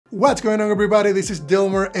What's going on, everybody? This is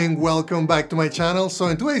Dilmer and welcome back to my channel. So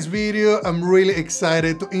in today's video, I'm really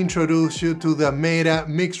excited to introduce you to the Meta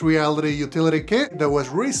Mixed Reality Utility Kit that was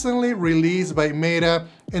recently released by Meta.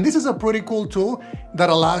 And this is a pretty cool tool that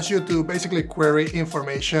allows you to basically query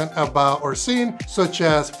information about our scene, such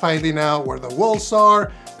as finding out where the walls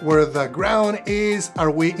are, where the ground is, are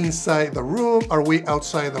we inside the room, are we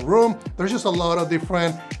outside the room. There's just a lot of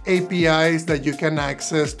different APIs that you can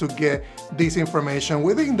access to get this information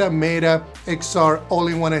within the Meta XR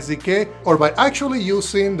all-in-one SDK, or by actually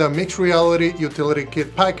using the Mixed Reality Utility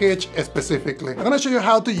Kit package specifically. I'm gonna show you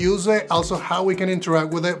how to use it, also how we can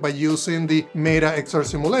interact with it by using the Meta XR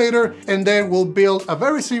simulator, and then we'll build a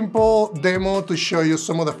very simple demo to show you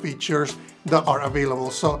some of the features that are available.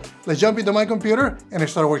 So let's jump into my computer and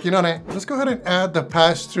start working on it. Let's go ahead and add the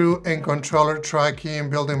pass-through and controller tracking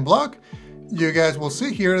building block. You guys will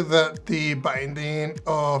see here that the binding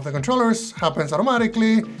of the controllers happens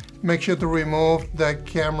automatically. Make sure to remove the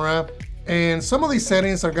camera, and some of these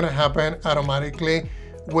settings are gonna happen automatically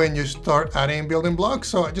when you start adding building blocks.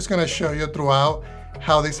 So I'm just gonna show you throughout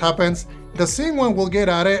how this happens. The scene one will get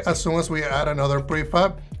added as soon as we add another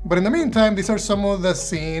prefab. But in the meantime, these are some of the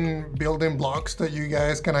scene building blocks that you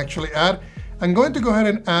guys can actually add. I'm going to go ahead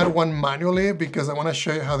and add one manually because I want to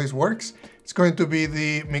show you how this works. It's going to be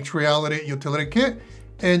the Mixed Reality Utility Kit.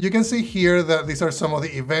 And you can see here that these are some of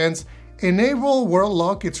the events. Enable World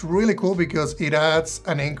Lock, it's really cool because it adds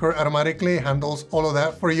an anchor automatically, handles all of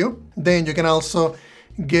that for you. Then you can also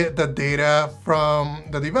get the data from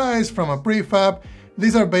the device, from a prefab.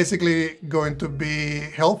 These are basically going to be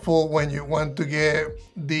helpful when you want to get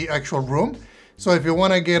the actual room. So if you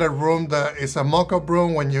want to get a room that is a mock-up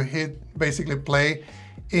room, when you hit basically play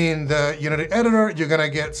in the Unity editor, you're gonna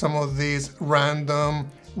get some of these random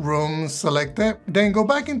rooms selected. Then go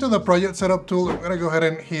back into the project setup tool. I'm gonna go ahead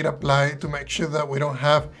and hit apply to make sure that we don't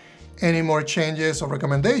have any more changes or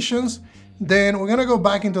recommendations. Then we're gonna go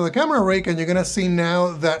back into the camera rig, and you're gonna see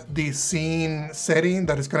now that the scene setting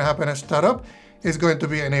that is gonna happen at startup is going to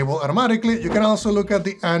be enabled automatically. You can also look at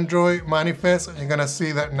the Android manifest, and you're gonna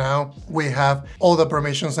see that now we have all the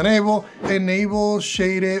permissions enabled. Enable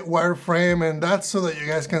shaded wireframe, and that's so that you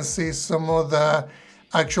guys can see some of the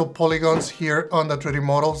actual polygons here on the 3D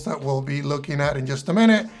models that we'll be looking at in just a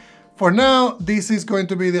minute. For now, this is going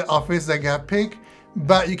to be the office that got picked,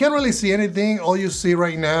 but you can't really see anything. All you see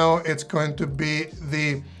right now, it's going to be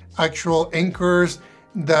the actual anchors,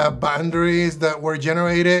 the boundaries that were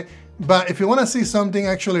generated. But if you want to see something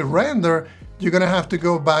actually render, you're going to have to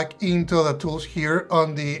go back into the tools here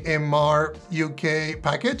on the MRUK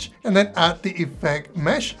package and then add the effect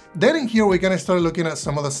mesh. Then in here, we're going to start looking at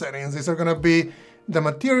some of the settings. These are going to be the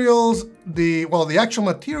materials, the actual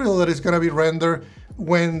material that is going to be rendered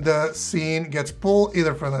when the scene gets pulled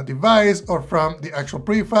either from the device or from the actual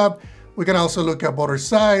prefab. We can also look at border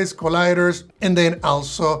size, colliders, and then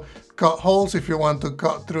also cut holes if you want to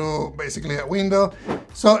cut through basically a window.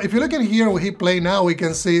 So if you look in here, we hit play now, we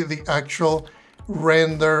can see the actual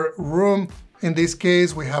render room. In this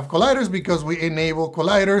case, we have colliders because we enable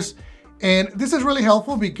colliders. And this is really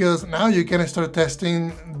helpful because now you can start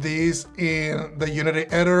testing these in the Unity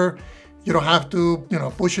editor. You don't have to,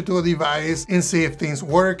 push it to a device and see if things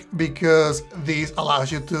work, because this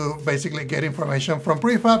allows you to basically get information from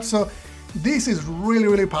prefab. So this is really,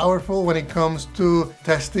 really powerful when it comes to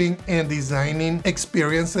testing and designing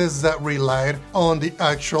experiences that relied on the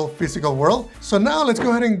actual physical world. So now let's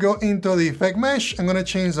go ahead and go into the effect mesh. I'm gonna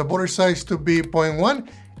change the border size to be 0.1.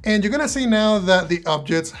 And you're gonna see now that the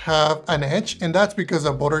objects have an edge, and that's because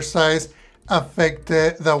the border size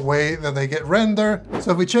affected the way that they get rendered.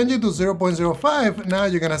 So if we change it to 0.05, now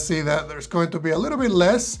you're gonna see that there's going to be a little bit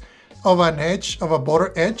less of an edge, of a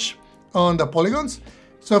border edge on the polygons.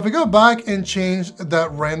 So if we go back and change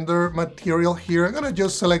that render material here, I'm gonna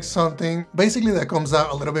just select something basically that comes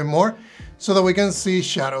out a little bit more so that we can see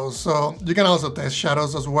shadows. So you can also test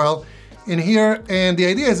shadows as well in here. And the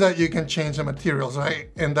idea is that you can change the materials, right?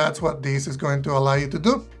 And that's what this is going to allow you to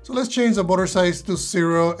do. So let's change the border size to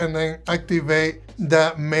 0 and then activate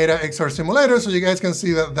the Meta XR simulator so you guys can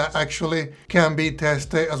see that that actually can be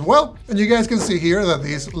tested as well. And you guys can see here that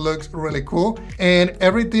this looks really cool, and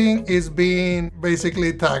everything is being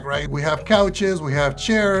basically tagged, right? We have couches, we have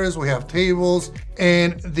chairs, we have tables,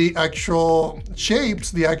 and the actual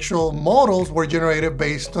shapes, the actual models were generated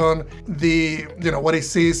based on the, what it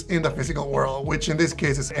sees in the physical world, which in this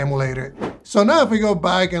case is emulated. So now if we go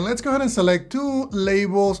back and let's go ahead and select two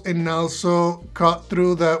labels and also cut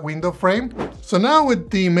through the window frame. So now now with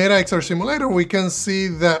the Meta XR Simulator, we can see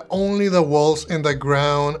that only the walls and the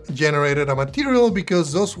ground generated a material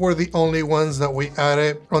because those were the only ones that we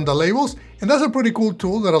added on the labels. And that's a pretty cool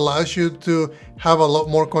tool that allows you to have a lot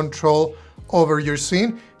more control over your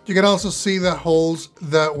scene. You can also see the holes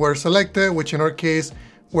that were selected, which in our case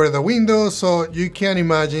were the windows. So you can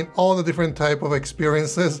imagine all the different type of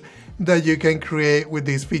experiences that you can create with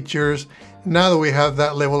these features now that we have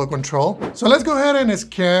that level of control. So let's go ahead and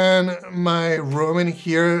scan my room in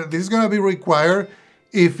here. This is gonna be required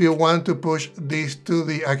if you want to push this to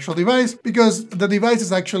the actual device, because the device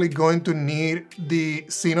is actually going to need the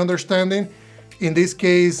scene understanding. In this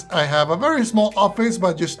case, I have a very small office,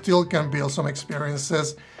 but you still can build some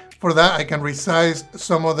experiences. For that, I can resize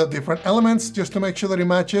some of the different elements just to make sure that it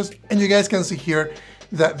matches. And you guys can see here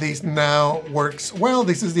that this now works well.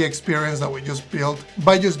 This is the experience that we just built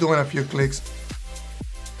by just doing a few clicks.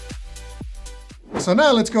 So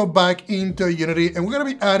now let's go back into Unity, and we're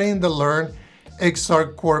gonna be adding the Learn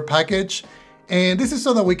XR Core package. And this is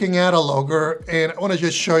so that we can add a logger, and I wanna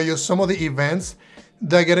just show you some of the events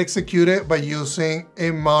that get executed by using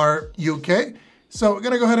MRUK. So we're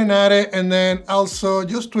gonna go ahead and add it, and then also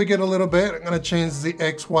just tweak it a little bit. I'm gonna change the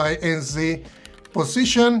X, Y, and Z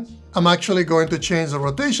position. I'm actually going to change the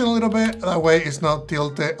rotation a little bit. That way it's not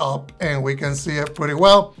tilted up and we can see it pretty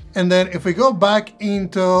well. And then if we go back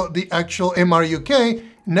into the actual MRUK,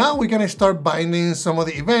 now we're gonna start binding some of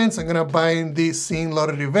the events. I'm gonna bind the scene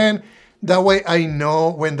loaded event. That way I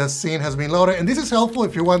know when the scene has been loaded. And this is helpful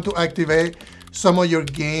if you want to activate some of your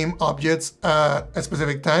game objects at a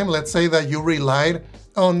specific time. Let's say that you relied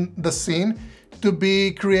on the scene to be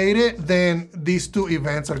created, then these two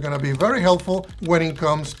events are gonna be very helpful when it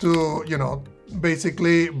comes to, you know,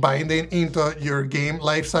 basically binding into your game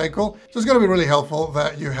life cycle. So it's gonna be really helpful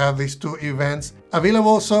that you have these two events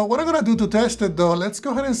available. So what I'm gonna do to test it though, let's go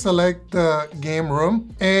ahead and select the game room,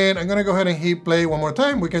 and I'm gonna go ahead and hit play one more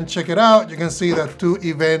time. We can check it out. You can see that two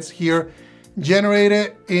events here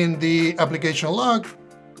generated in the application log.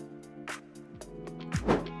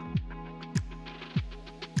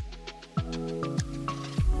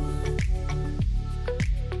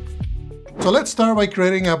 So let's start by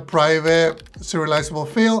creating a private serializable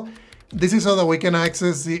field. This is so that we can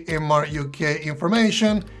access the MRUK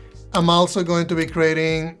information. I'm also going to be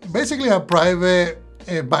creating basically a private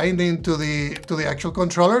binding to the actual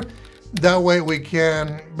controller. That way we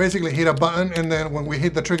can basically hit a button, and then when we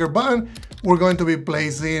hit the trigger button, we're going to be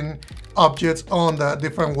placing objects on the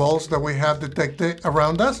different walls that we have detected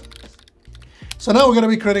around us. So now we're going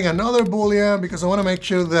to be creating another Boolean because I want to make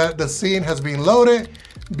sure that the scene has been loaded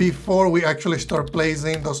before we actually start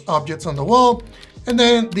placing those objects on the wall. And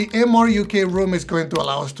then the MRUK room is going to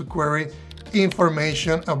allow us to query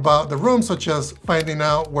information about the room, such as finding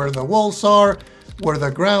out where the walls are, where the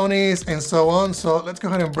ground is, and so on. So let's go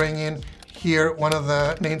ahead and bring in here one of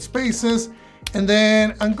the namespaces. And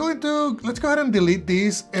then let's go ahead and delete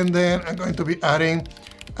these. And then I'm going to be adding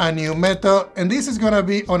a new method. And this is going to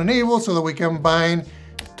be on enable so that we can bind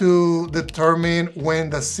to determine when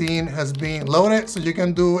the scene has been loaded. So you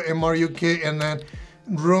can do MRUK and then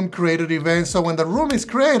room created event. So when the room is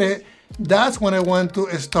created, that's when I want to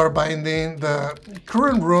start binding the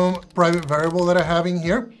current room private variable that I have in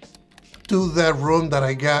here to the room that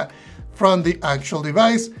I got from the actual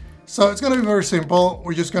device. So it's gonna be very simple.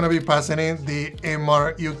 We're just gonna be passing in the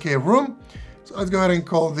MRUK room. So let's go ahead and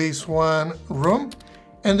call this one room.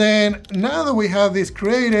 And then now that we have this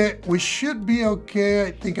created, we should be okay.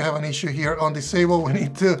 I think I have an issue here on disable. We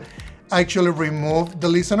need to actually remove the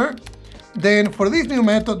listener. Then for this new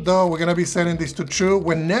method though, we're gonna be setting this to true.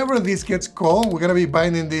 Whenever this gets called, we're gonna be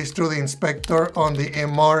binding this through the inspector on the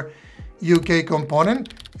MRUK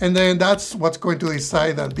component. And then that's what's going to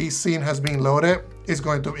decide that this scene has been loaded is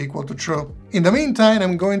going to equal to true. In the meantime,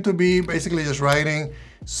 I'm going to be basically just writing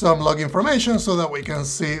some log information so that we can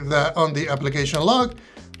see that on the application log,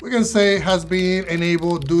 we can say has been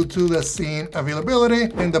enabled due to the scene availability.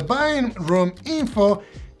 In the bind room info,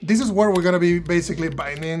 this is where we're gonna be basically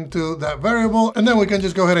binding to that variable. And then we can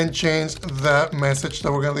just go ahead and change the message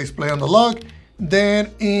that we're gonna display on the log.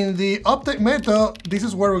 Then in the update method, this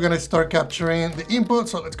is where we're gonna start capturing the input.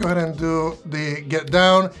 So let's go ahead and do the get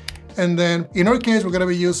down. And then in our case, we're gonna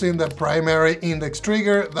be using the primary index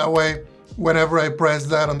trigger. That way, whenever I press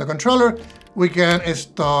that on the controller, we can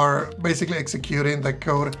start basically executing the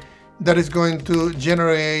code that is going to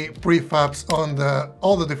generate prefabs on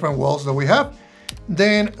all the different walls that we have.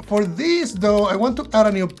 Then for this though, I want to add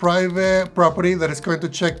a new private property that is going to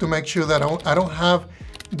check to make sure that I don't have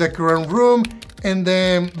the current room, and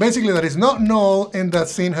then basically that is not null and that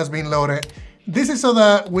scene has been loaded. This is so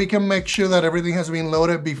that we can make sure that everything has been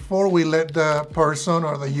loaded before we let the person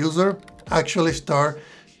or the user actually start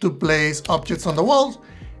to place objects on the walls.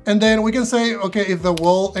 And then we can say, okay, if the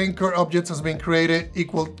wall anchor objects has been created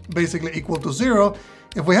basically equal to 0,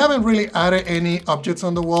 if we haven't really added any objects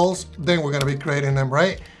on the walls, then we're gonna be creating them,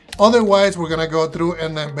 right? Otherwise, we're gonna go through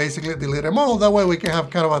and then basically delete them all. That way we can have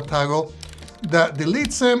kind of a toggle that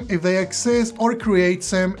deletes them if they exist or creates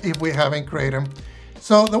them if we haven't created them.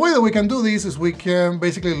 So the way that we can do this is we can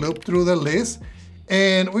basically loop through the list,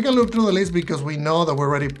 and we can loop through the list because we know that we're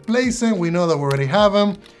already placing, we know that we already have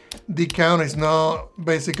them. The count is now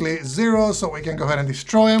basically 0, so we can go ahead and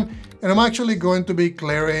destroy them. And I'm actually going to be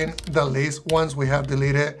clearing the list once we have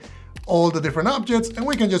deleted all the different objects, and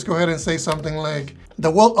we can just go ahead and say something like the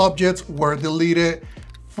wall objects were deleted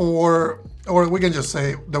or we can just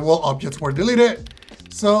say the wall objects were deleted.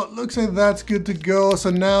 So it looks like that's good to go. So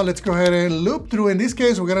now let's go ahead and loop through. In this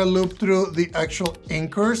case, we're gonna loop through the actual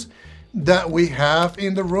anchors that we have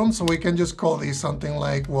in the room. So we can just call these something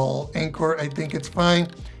like wall anchor. I think it's fine.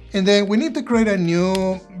 And then we need to create a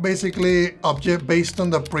new basically object based on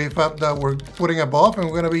the prefab that we're putting above, and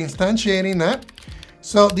we're gonna be instantiating that.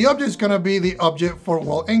 So the object is gonna be the object for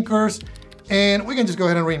wall anchors, and we can just go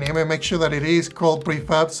ahead and rename it, make sure that it is called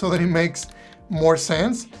prefab so that it makes more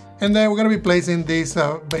sense. And then we're gonna be placing this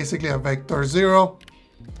basically a vector 0,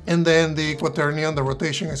 and then the quaternion, the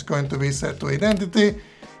rotation is going to be set to identity.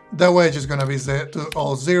 That way it's just gonna be set to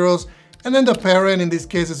all zeros. And then the parent in this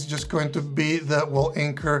case is just going to be the wall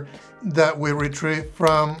anchor that we retrieve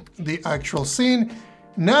from the actual scene.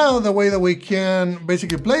 Now the way that we can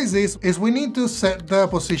basically place this is we need to set the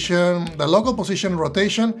position, the local position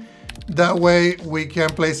rotation. That way we can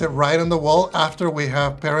place it right on the wall after we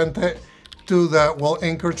have parented to the wall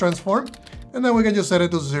anchor transform. And then we can just set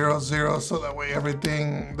it to 0, 0, so that way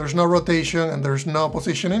everything, there's no rotation and there's no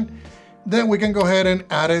positioning. Then we can go ahead and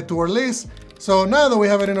add it to our list. So now that we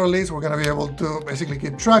have it in our list, we're gonna be able to basically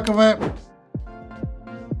keep track of it.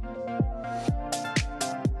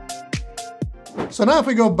 So now if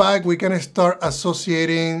we go back, we can start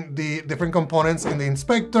associating the different components in the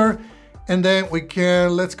inspector. And then we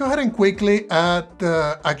can, let's go ahead and quickly add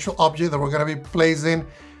the actual object that we're gonna be placing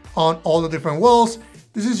on all the different walls.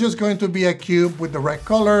 This is just going to be a cube with the red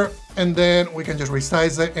color, and then we can just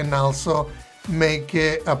resize it and also make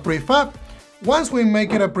it a prefab. Once we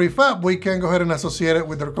make it a prefab, we can go ahead and associate it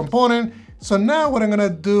with our component. So now what I'm gonna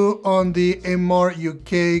do on the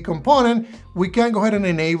MRUK component, we can go ahead and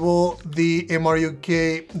enable the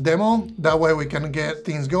MRUK demo. That way we can get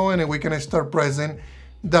things going and we can start pressing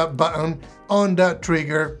that button on that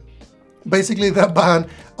trigger. Basically that button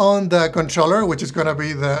on the controller, which is gonna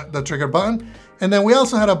be the trigger button. And then we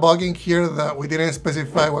also had a bug in here that we didn't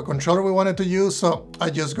specify what controller we wanted to use, so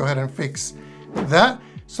I just go ahead and fix that.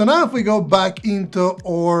 So now if we go back into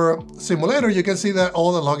our simulator, you can see that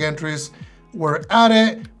all the log entries were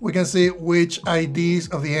added. We can see which IDs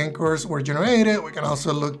of the anchors were generated. We can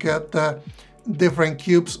also look at the different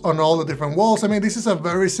cubes on all the different walls. I mean, this is a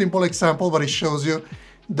very simple example, but it shows you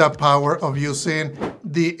the power of using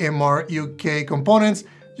the MRUK components.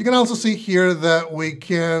 You can also see here that we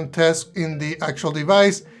can test in the actual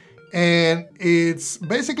device, and it's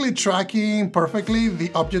basically tracking perfectly.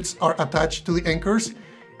 The objects are attached to the anchors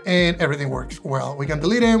and everything works well. We can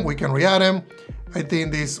delete them, we can re-add them. I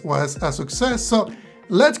think this was a success. So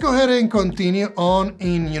let's go ahead and continue on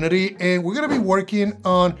in Unity, and we're gonna be working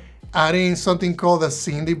on adding something called a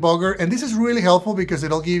scene debugger. And this is really helpful because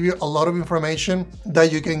it'll give you a lot of information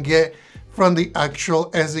that you can get from the actual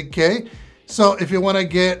SDK. So if you wanna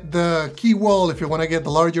get the key wall, if you wanna get the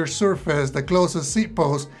larger surface, the closest seat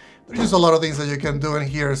post, there's just a lot of things that you can do in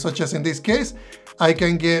here, such as in this case, I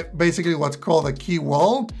can get basically what's called a key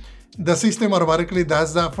wall. The system automatically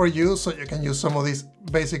does that for you, so you can use some of these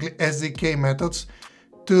basically SDK methods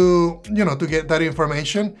to, to get that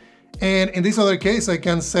information. And in this other case, I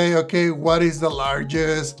can say, okay, what is the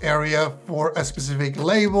largest area for a specific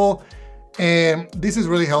label? And this is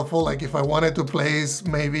really helpful. Like if I wanted to place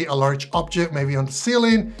maybe a large object, maybe on the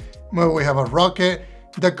ceiling, maybe we have a rocket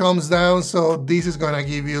that comes down. So this is going to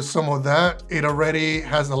give you some of that. It already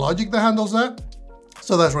has the logic that handles that.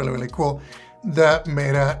 So that's really, really cool that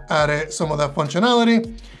Meta added some of that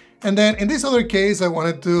functionality. And then in this other case, I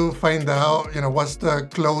wanted to find out, what's the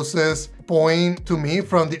closest point to me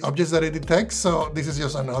from the objects that it detects. So this is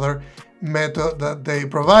just another method that they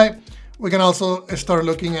provide. We can also start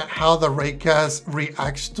looking at how the raycast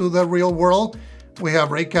reacts to the real world. We have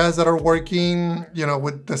raycasts that are working,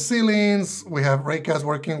 with the ceilings. We have raycasts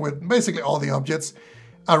working with basically all the objects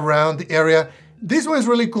around the area. This one is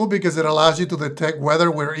really cool because it allows you to detect whether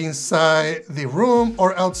we're inside the room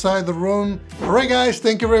or outside the room. Alright guys,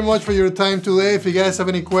 thank you very much for your time today. If you guys have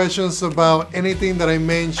any questions about anything that I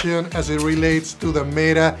mentioned as it relates to the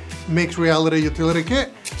Meta Mixed Reality Utility Kit,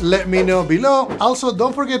 let me know below. Also,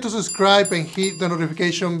 don't forget to subscribe and hit the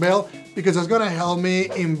notification bell because that's gonna help me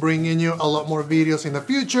in bringing you a lot more videos in the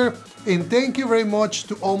future. And thank you very much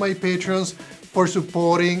to all my patrons for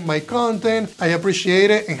supporting my content. I appreciate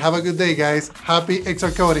it and have a good day, guys. Happy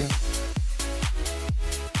XR coding.